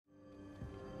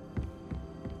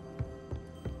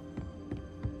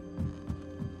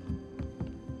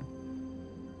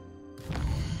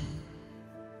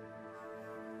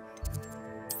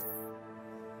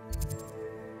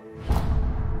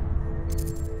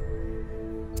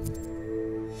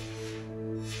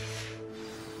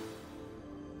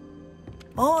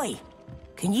Oi!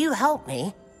 Can you help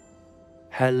me?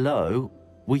 Hello?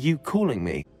 Were you calling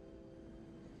me?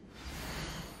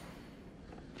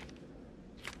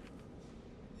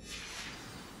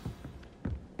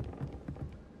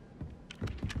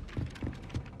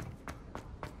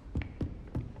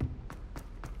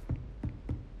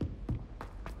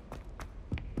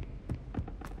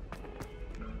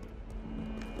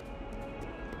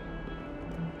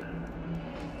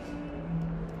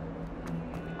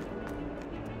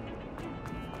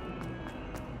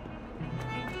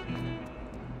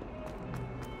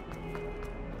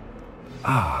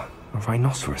 Ah, a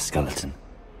rhinoceros skeleton.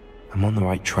 I'm on the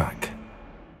right track.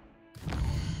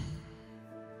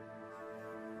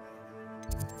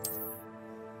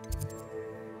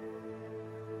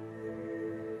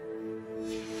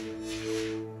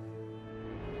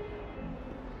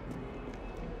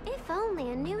 If only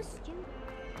a new student.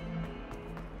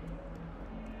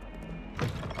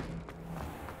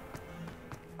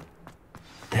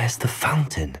 There's the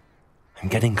fountain. I'm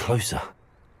getting closer.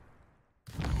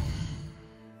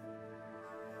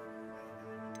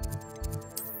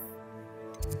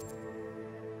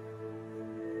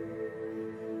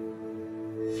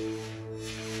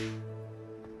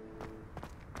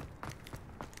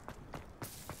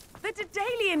 The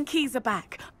Daedalian keys are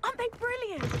back. Aren't they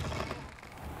brilliant?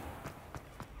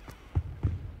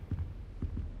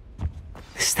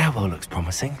 This stairwell looks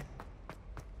promising.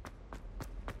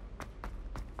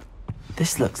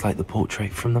 This looks like the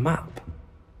portrait from the map.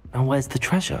 Now where's the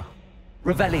treasure?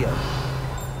 Revelio.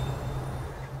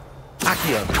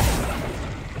 Accio.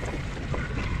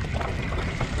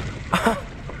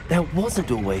 There was a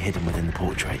doorway hidden within the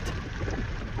portrait.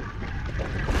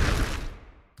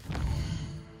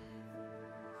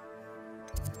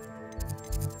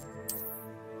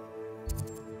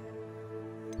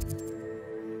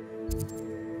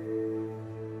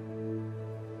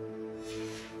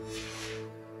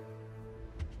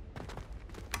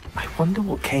 I wonder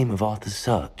what came of Arthur's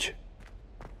search.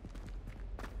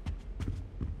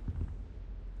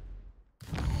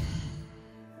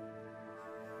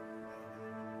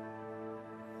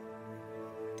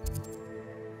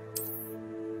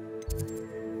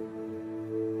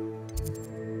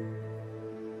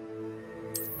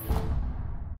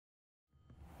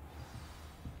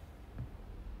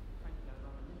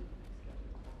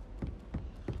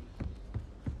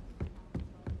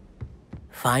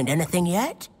 Find anything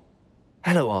yet?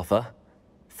 Hello, Arthur.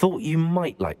 Thought you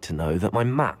might like to know that my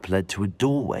map led to a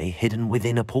doorway hidden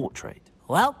within a portrait.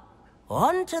 Well,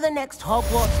 on to the next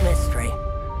Hogwarts mystery.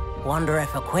 Wonder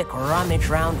if a quick rummage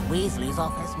round Weasley's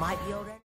office might be already...